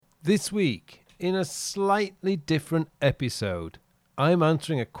This week, in a slightly different episode, I'm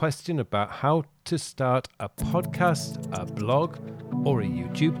answering a question about how to start a podcast, a blog, or a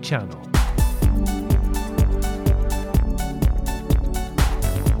YouTube channel.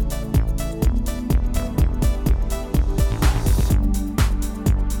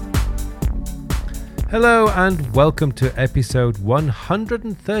 Hello and welcome to episode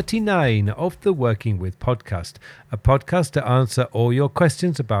 139 of the Working With podcast, a podcast to answer all your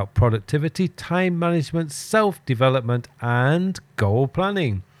questions about productivity, time management, self-development and goal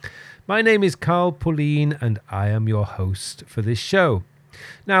planning. My name is Carl Pauline and I am your host for this show.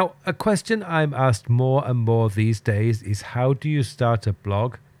 Now, a question I'm asked more and more these days is how do you start a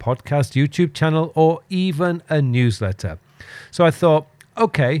blog, podcast, YouTube channel, or even a newsletter? So I thought,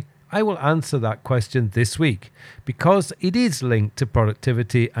 okay, I will answer that question this week because it is linked to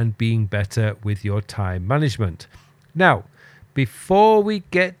productivity and being better with your time management. Now, before we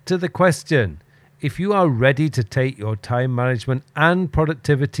get to the question, if you are ready to take your time management and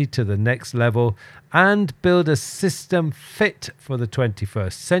productivity to the next level and build a system fit for the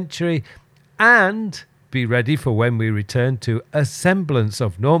 21st century and be ready for when we return to a semblance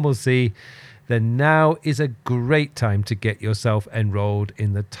of normalcy, then now is a great time to get yourself enrolled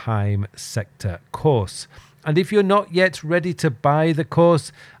in the Time Sector course. And if you're not yet ready to buy the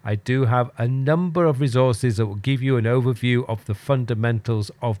course, I do have a number of resources that will give you an overview of the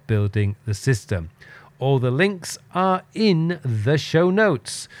fundamentals of building the system. All the links are in the show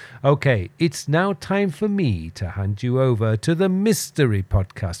notes. Okay, it's now time for me to hand you over to the mystery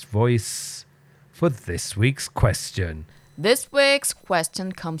podcast voice for this week's question. This week's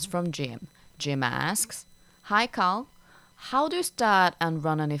question comes from Jim. Jim asks, "Hi Carl, how do you start and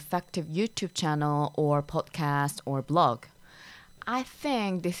run an effective YouTube channel or podcast or blog?" I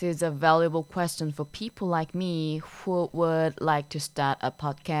think this is a valuable question for people like me who would like to start a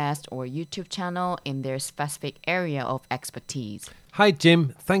podcast or YouTube channel in their specific area of expertise. Hi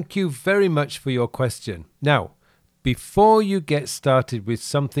Jim, thank you very much for your question. Now, before you get started with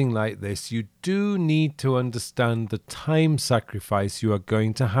something like this, you do need to understand the time sacrifice you are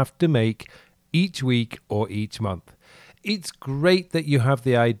going to have to make each week or each month. It's great that you have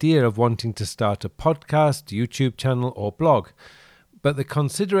the idea of wanting to start a podcast, YouTube channel or blog, but the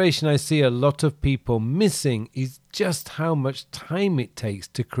consideration I see a lot of people missing is just how much time it takes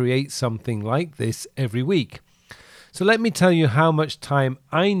to create something like this every week. So let me tell you how much time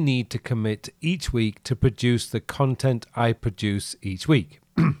I need to commit each week to produce the content I produce each week.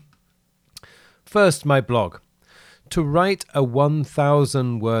 First, my blog. To write a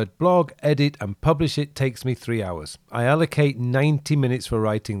 1,000-word blog, edit and publish it takes me 3 hours. I allocate 90 minutes for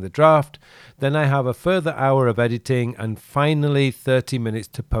writing the draft, then I have a further hour of editing, and finally 30 minutes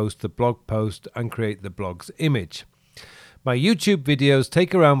to post the blog post and create the blog's image. My YouTube videos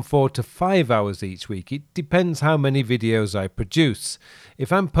take around 4 to 5 hours each week. It depends how many videos I produce.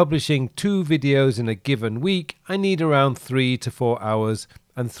 If I'm publishing 2 videos in a given week, I need around 3 to 4 hours,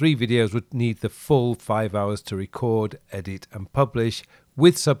 and 3 videos would need the full 5 hours to record, edit and publish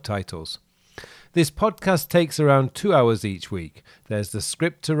with subtitles. This podcast takes around 2 hours each week. There's the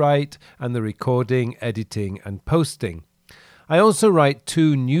script to write and the recording, editing and posting. I also write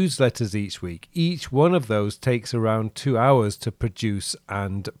 2 newsletters each week. Each one of those takes around 2 hours to produce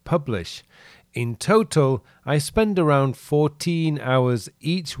and publish. In total, I spend around 14 hours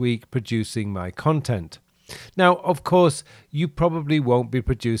each week producing my content. Now, of course, you probably won't be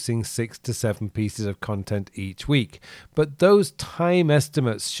producing 6 to 7 pieces of content each week, but those time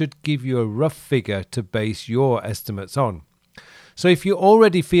estimates should give you a rough figure to base your estimates on. So if you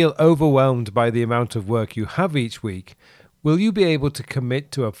already feel overwhelmed by the amount of work you have each week, will you be able to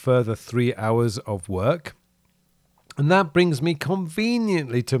commit to a further 3 hours of work? And that brings me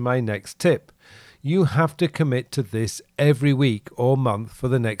conveniently to my next tip. You have to commit to this every week or month for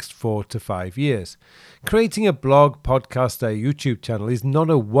the next 4 to 5 years. Creating a blog, podcast, or YouTube channel is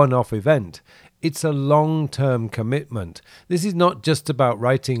not a one-off event. It's a long-term commitment. This is not just about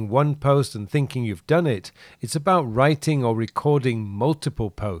writing one post and thinking you've done it. It's about writing or recording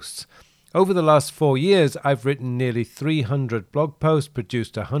multiple posts. Over the last 4 years, I've written nearly 300 blog posts,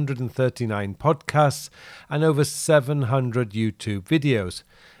 produced 139 podcasts, and over 700 YouTube videos.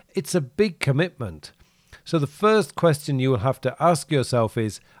 It's a big commitment. So the first question you will have to ask yourself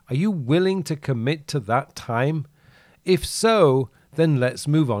is, are you willing to commit to that time? If so, then let's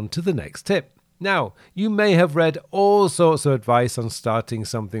move on to the next tip. Now, you may have read all sorts of advice on starting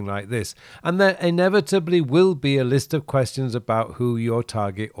something like this, and there inevitably will be a list of questions about who your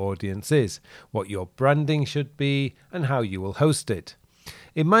target audience is, what your branding should be, and how you will host it.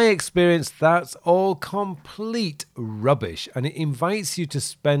 In my experience, that's all complete rubbish, and it invites you to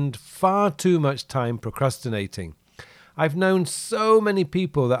spend far too much time procrastinating. I've known so many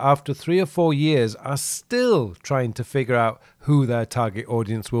people that after 3 or 4 years are still trying to figure out who their target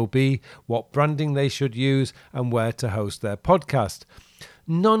audience will be, what branding they should use, and where to host their podcast.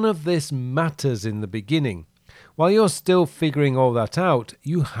 None of this matters in the beginning. While you're still figuring all that out,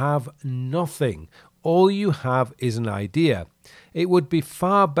 you have nothing. All you have is an idea. It would be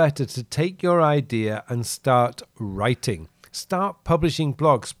far better to take your idea and start writing. Start publishing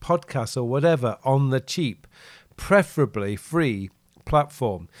blogs, podcasts, or whatever on the cheap, preferably free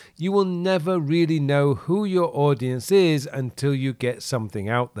platform. You will never really know who your audience is until you get something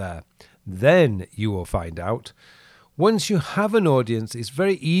out there. Then you will find out. Once you have an audience, it's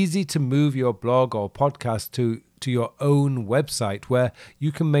very easy to move your blog or podcast to your own website where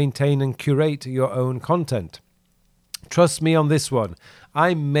you can maintain and curate your own content. Trust me on this one.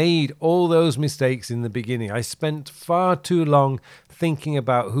 I made all those mistakes in the beginning. I spent far too long thinking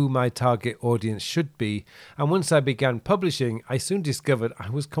about who my target audience should be, and once I began publishing, I soon discovered I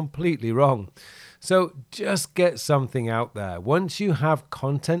was completely wrong. So just get something out there. Once you have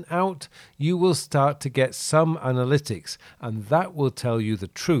content out, you will start to get some analytics, and that will tell you the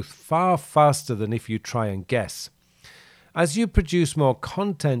truth far faster than if you try and guess. As you produce more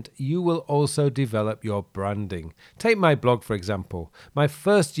content, you will also develop your branding. Take my blog, for example. My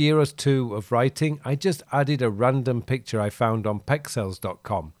first year or two of writing, I just added a random picture I found on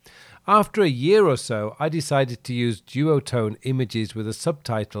pexels.com. After a year or so, I decided to use duotone images with a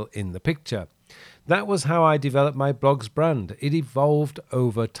subtitle in the picture. That was how I developed my blog's brand. It evolved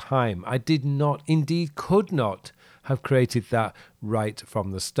over time. I did not, indeed could not, have created that right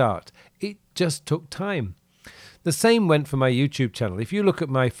from the start. It just took time. The same went for my YouTube channel. If you look at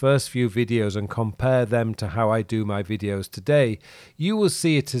my first few videos and compare them to how I do my videos today, you will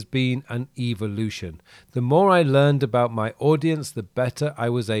see it has been an evolution. The more I learned about my audience, the better I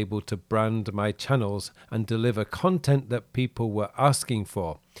was able to brand my channels and deliver content that people were asking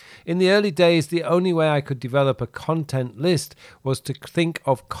for. In the early days, the only way I could develop a content list was to think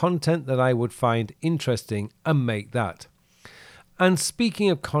of content that I would find interesting and make that. And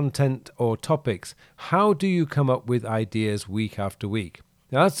speaking of content or topics, how do you come up with ideas week after week?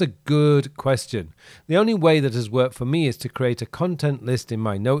 Now, that's a good question. The only way that has worked for me is to create a content list in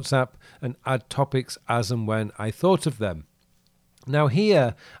my notes app and add topics as and when I thought of them. Now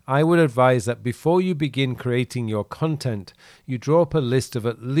here, I would advise that before you begin creating your content, you draw up a list of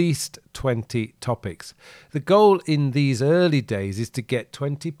at least 20 topics. The goal in these early days is to get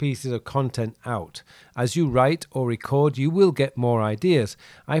 20 pieces of content out. As you write or record, you will get more ideas.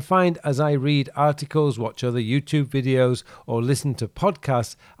 I find as I read articles, watch other YouTube videos, or listen to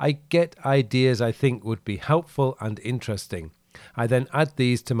podcasts, I get ideas I think would be helpful and interesting. I then add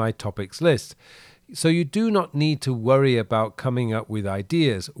these to my topics list. So you do not need to worry about coming up with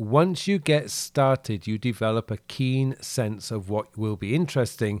ideas. Once you get started, you develop a keen sense of what will be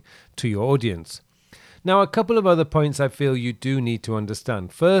interesting to your audience. Now, a couple of other points I feel you do need to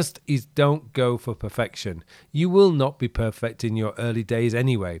understand. First is don't go for perfection. You will not be perfect in your early days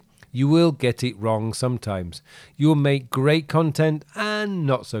anyway. You will get it wrong sometimes. You will make great content and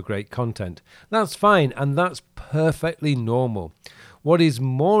not so great content. That's fine, and that's perfectly normal. What is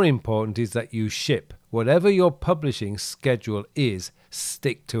more important is that you ship. Whatever your publishing schedule is,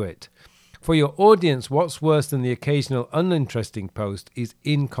 stick to it. For your audience, what's worse than the occasional uninteresting post is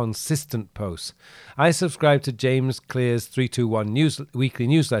inconsistent posts. I subscribe to James Clear's 321 weekly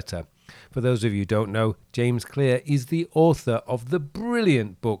newsletter. For those of you who don't know, James Clear is the author of the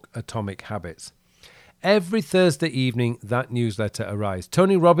brilliant book Atomic Habits. Every Thursday evening, that newsletter arrives.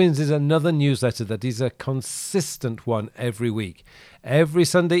 Tony Robbins is another newsletter that is a consistent one every week. Every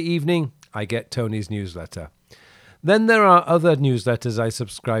Sunday evening, I get Tony's newsletter. Then there are other newsletters I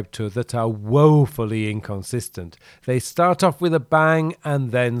subscribe to that are woefully inconsistent. They start off with a bang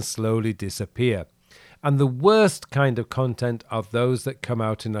and then slowly disappear. And the worst kind of content are those that come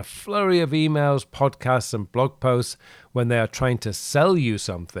out in a flurry of emails, podcasts, and blog posts when they are trying to sell you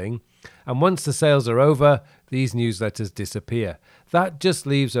something. And once the sales are over, these newsletters disappear. That just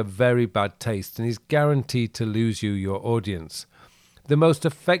leaves a very bad taste and is guaranteed to lose you your audience. The most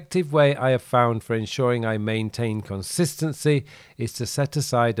effective way I have found for ensuring I maintain consistency is to set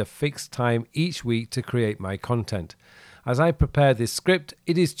aside a fixed time each week to create my content. As I prepare this script,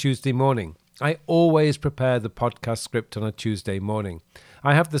 it is Tuesday morning. I always prepare the podcast script on a Tuesday morning.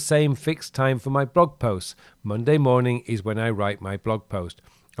 I have the same fixed time for my blog posts. Monday morning is when I write my blog post.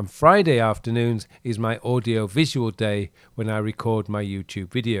 And Friday afternoons is my audio-visual day when I record my YouTube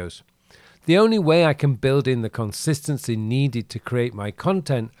videos. The only way I can build in the consistency needed to create my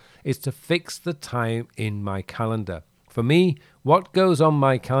content is to fix the time in my calendar. For me, what goes on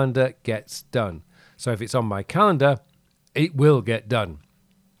my calendar gets done. So if it's on my calendar, it will get done.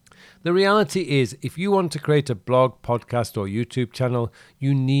 The reality is, if you want to create a blog, podcast, or YouTube channel,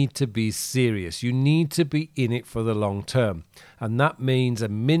 you need to be serious. You need to be in it for the long term. And that means a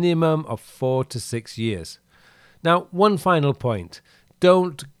minimum of 4 to 6 years. Now, one final point.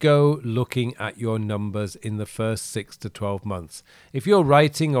 Don't go looking at your numbers in the first 6 to 12 months. If you're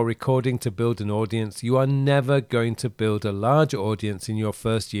writing or recording to build an audience, you are never going to build a large audience in your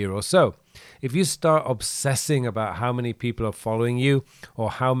first year or so. If you start obsessing about how many people are following you or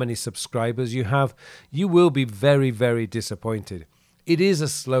how many subscribers you have, you will be very, very disappointed. It is a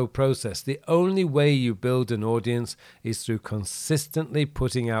slow process. The only way you build an audience is through consistently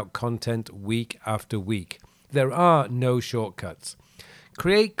putting out content week after week. There are no shortcuts.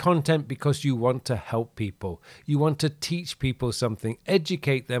 Create content because you want to help people. You want to teach people something,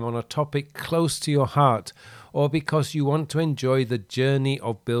 educate them on a topic close to your heart, or because you want to enjoy the journey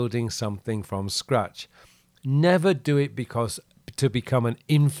of building something from scratch. Never do it to become an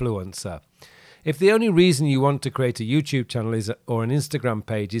influencer. If the only reason you want to create a YouTube channel or an Instagram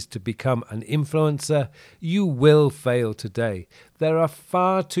page is to become an influencer, you will fail today. There are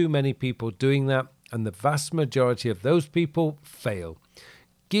far too many people doing that, and the vast majority of those people fail.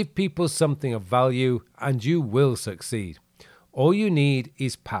 Give people something of value and you will succeed. All you need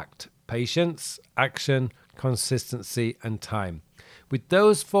is patience, action, consistency, and time. With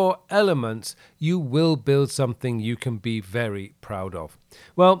those 4 elements, you will build something you can be very proud of.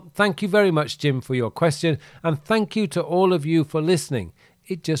 Well, thank you very much, Jim, for your question, and thank you to all of you for listening.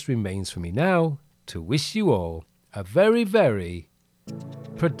 It just remains for me now to wish you all a very, very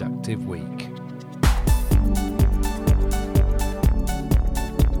productive week.